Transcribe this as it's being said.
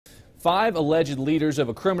5 alleged leaders of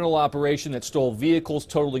a criminal operation that stole vehicles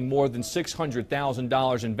totaling more than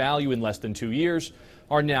 $600,000 in value in less than 2 years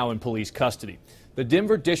are now in police custody. The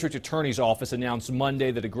Denver District Attorney's Office announced Monday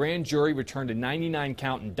that a grand jury returned a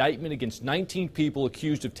 99-count indictment against 19 people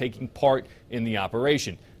accused of taking part in the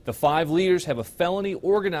operation. The 5 leaders have a felony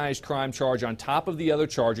organized crime charge on top of the other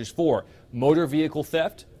charges for motor vehicle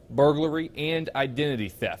theft, burglary, and identity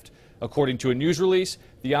theft. According to a news release,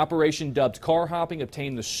 the operation, dubbed car hopping,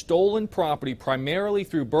 obtained the stolen property primarily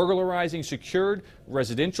through burglarizing secured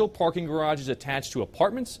residential parking garages attached to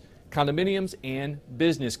apartments, condominiums, and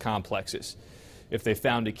business complexes. If they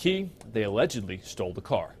found a key, they allegedly stole the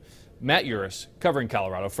car. Matt Yurus, covering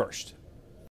Colorado First.